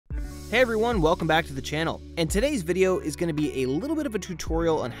Hey everyone, welcome back to the channel. And today's video is going to be a little bit of a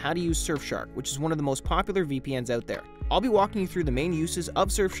tutorial on how to use Surfshark, which is one of the most popular VPNs out there. I'll be walking you through the main uses of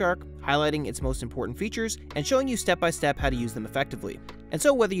Surfshark, highlighting its most important features, and showing you step by step how to use them effectively. And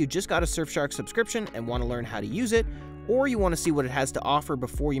so whether you just got a Surfshark subscription and want to learn how to use it, or you want to see what it has to offer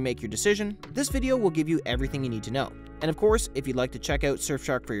before you make your decision, this video will give you everything you need to know. And of course, if you'd like to check out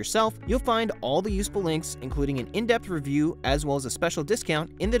Surfshark for yourself, you'll find all the useful links, including an in-depth review as well as a special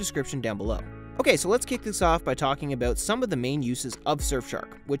discount in the description down below. Okay, so let's kick this off by talking about some of the main uses of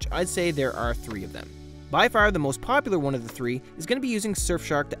Surfshark, which I'd say there are 3 of them. By far, the most popular one of the 3 is going to be using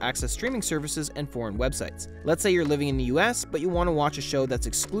Surfshark to access streaming services and foreign websites. Let's say you're living in the US, but you want to watch a show that's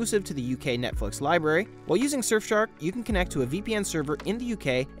exclusive to the UK Netflix library. While using Surfshark, you can connect to a VPN server in the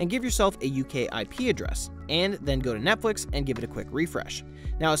UK and give yourself a UK IP address, and then go to Netflix and give it a quick refresh.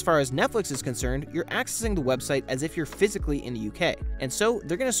 Now, as far as Netflix is concerned, you're accessing the website as if you're physically in the UK, and so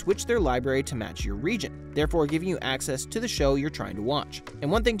they're going to switch their library to match your region, therefore giving you access to the show you're trying to watch.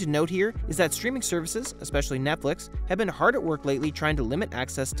 And one thing to note here is that streaming services, especially Netflix, have been hard at work lately trying to limit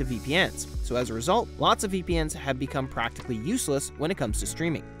access to VPNs, so as a result, lots of VPNs have become practically useless when it comes to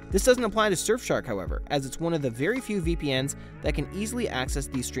streaming. This doesn't apply to Surfshark, however, as it's one of the very few VPNs that can easily access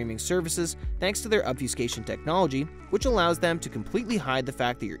these streaming services thanks to their obfuscation technology, which allows them to completely hide the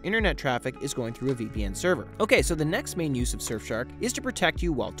fact that your internet traffic is going through a VPN server. Okay, so the next main use of Surfshark is to protect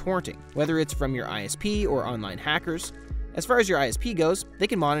you while torrenting, whether it's from your ISP or online hackers. As far as your ISP goes, they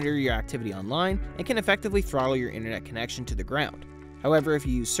can monitor your activity online and can effectively throttle your internet connection to the ground. However, if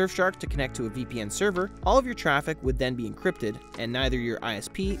you use Surfshark to connect to a VPN server, all of your traffic would then be encrypted, and neither your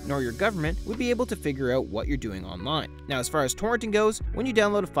ISP nor your government would be able to figure out what you're doing online. Now, as far as torrenting goes, when you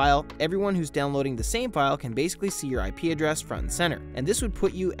download a file, everyone who's downloading the same file can basically see your IP address front and center, and this would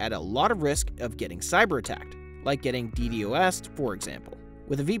put you at a lot of risk of getting cyber attacked, like getting DDoS'd, for example.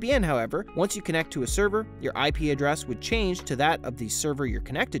 With a VPN, however, once you connect to a server, your IP address would change to that of the server you're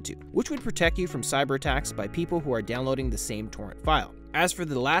connected to, which would protect you from cyber attacks by people who are downloading the same torrent file. As for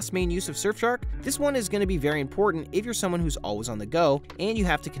the last main use of Surfshark, this one is going to be very important if you're someone who's always on the go and you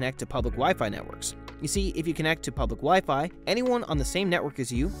have to connect to public Wi-Fi networks. You see, if you connect to public Wi-Fi, anyone on the same network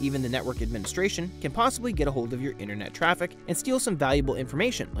as you, even the network administration, can possibly get a hold of your internet traffic and steal some valuable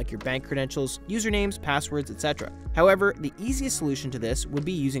information like your bank credentials, usernames, passwords, etc. However, the easiest solution to this would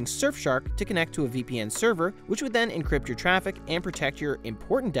be using Surfshark to connect to a VPN server, which would then encrypt your traffic and protect your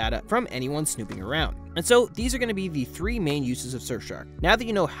important data from anyone snooping around. And so these are going to be the 3 main uses of Surfshark. Now that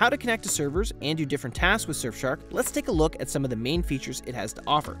you know how to connect to servers and do different tasks with Surfshark, let's take a look at some of the main features it has to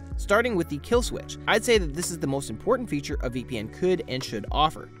offer. Starting with the kill switch. I'd say that this is the most important feature a VPN could and should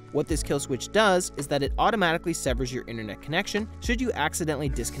offer. What this kill switch does is that it automatically severs your internet connection should you accidentally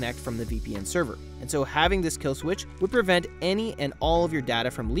disconnect from the VPN server. And so having this kill switch would prevent any and all of your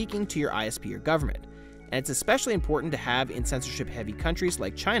data from leaking to your ISP or government. And it's especially important to have in censorship-heavy countries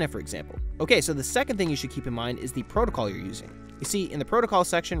like China, for example. Okay, so the second thing you should keep in mind is the protocol you're using. You see, in the protocol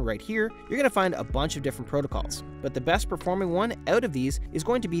section right here, you're going to find a bunch of different protocols, but the best performing one out of these is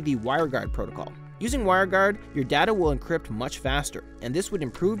going to be the WireGuard protocol. Using WireGuard, your data will encrypt much faster, and this would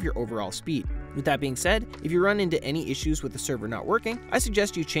improve your overall speed. With that being said, if you run into any issues with the server not working, I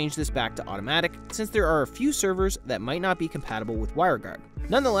suggest you change this back to automatic, since there are a few servers that might not be compatible with WireGuard.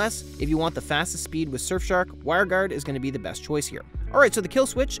 Nonetheless, if you want the fastest speed with Surfshark, WireGuard is going to be the best choice here. Alright, so the kill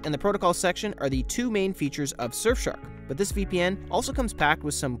switch and the protocol section are the 2 main features of Surfshark, but this VPN also comes packed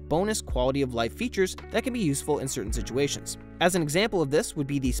with some bonus quality of life features that can be useful in certain situations. As an example of this would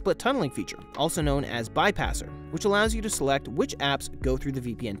be the split tunneling feature, also known as bypasser, which allows you to select which apps go through the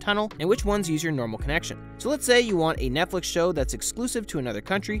VPN tunnel and which ones use your normal connection. So let's say you want a Netflix show that's exclusive to another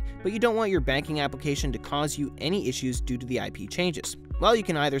country, but you don't want your banking application to cause you any issues due to the IP changes. Well, you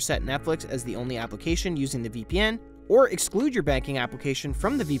can either set Netflix as the only application using the VPN, or exclude your banking application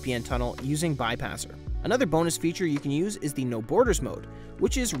from the VPN tunnel using bypasser. Another bonus feature you can use is the No Borders mode,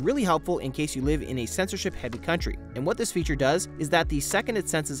 which is really helpful in case you live in a censorship-heavy country. And what this feature does is that the second it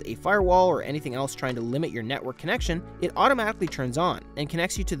senses a firewall or anything else trying to limit your network connection, it automatically turns on and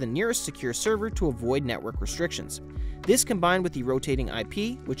connects you to the nearest secure server to avoid network restrictions. This, combined with the rotating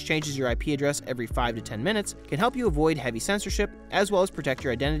IP, which changes your IP address every 5 to 10 minutes, can help you avoid heavy censorship, as well as protect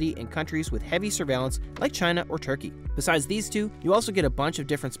your identity in countries with heavy surveillance like China or Turkey. Besides these 2, you also get a bunch of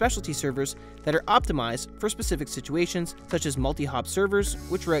different specialty servers that are optimized for specific situations, such as multi-hop servers,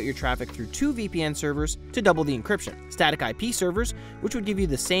 which route your traffic through 2 VPN servers to double the encryption, static IP servers, which would give you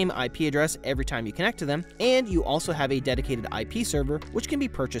the same IP address every time you connect to them, and you also have a dedicated IP server, which can be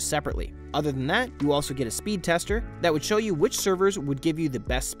purchased separately. Other than that, you also get a speed tester that that would show you which servers would give you the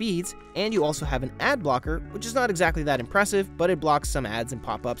best speeds, and you also have an ad blocker, which is not exactly that impressive, but it blocks some ads and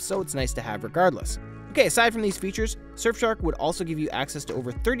pop-ups, so it's nice to have regardless. Okay, aside from these features, Surfshark would also give you access to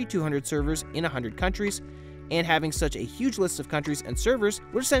over 3,200 servers in 100 countries, and having such a huge list of countries and servers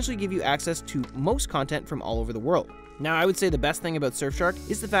would essentially give you access to most content from all over the world. Now, I would say the best thing about Surfshark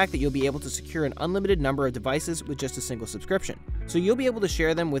is the fact that you'll be able to secure an unlimited number of devices with just a single subscription. So you'll be able to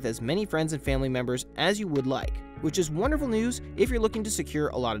share them with as many friends and family members as you would like, which is wonderful news if you're looking to secure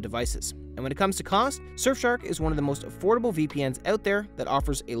a lot of devices. And when it comes to cost, Surfshark is one of the most affordable VPNs out there that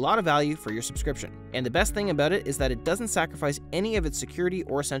offers a lot of value for your subscription. And the best thing about it is that it doesn't sacrifice any of its security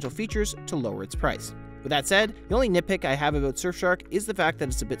or essential features to lower its price. With that said, the only nitpick I have about Surfshark is the fact that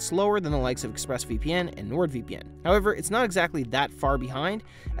it's a bit slower than the likes of ExpressVPN and NordVPN. However, it's not exactly that far behind,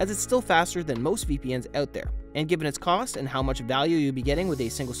 as it's still faster than most VPNs out there. And given its cost and how much value you'll be getting with a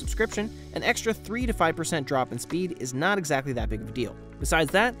single subscription, an extra 3 to 5% drop in speed is not exactly that big of a deal.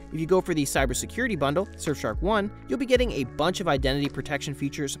 Besides that, if you go for the cybersecurity bundle, Surfshark One, you'll be getting a bunch of identity protection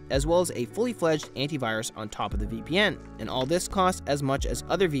features as well as a fully fledged antivirus on top of the VPN. And all this costs as much as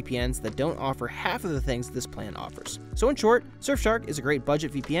other VPNs that don't offer half of the things this plan offers. So in short, Surfshark is a great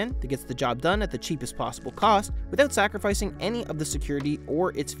budget VPN that gets the job done at the cheapest possible cost without sacrificing any of the security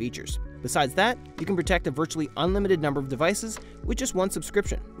or its features. Besides that, you can protect a virtually unlimited number of devices with just one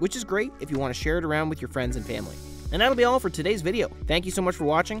subscription, which is great if you want to share it around with your friends and family. And that'll be all for today's video. Thank you so much for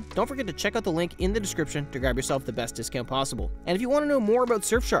watching. Don't forget to check out the link in the description to grab yourself the best discount possible. And if you want to know more about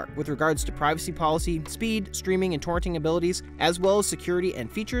Surfshark with regards to privacy policy, speed, streaming, and torrenting abilities, as well as security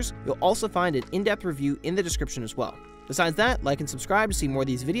and features, you'll also find an in-depth review in the description as well. Besides that, like and subscribe to see more of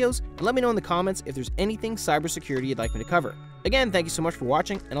these videos, and let me know in the comments if there's anything cybersecurity you'd like me to cover. Again, thank you so much for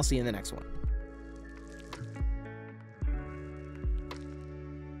watching, and I'll see you in the next one.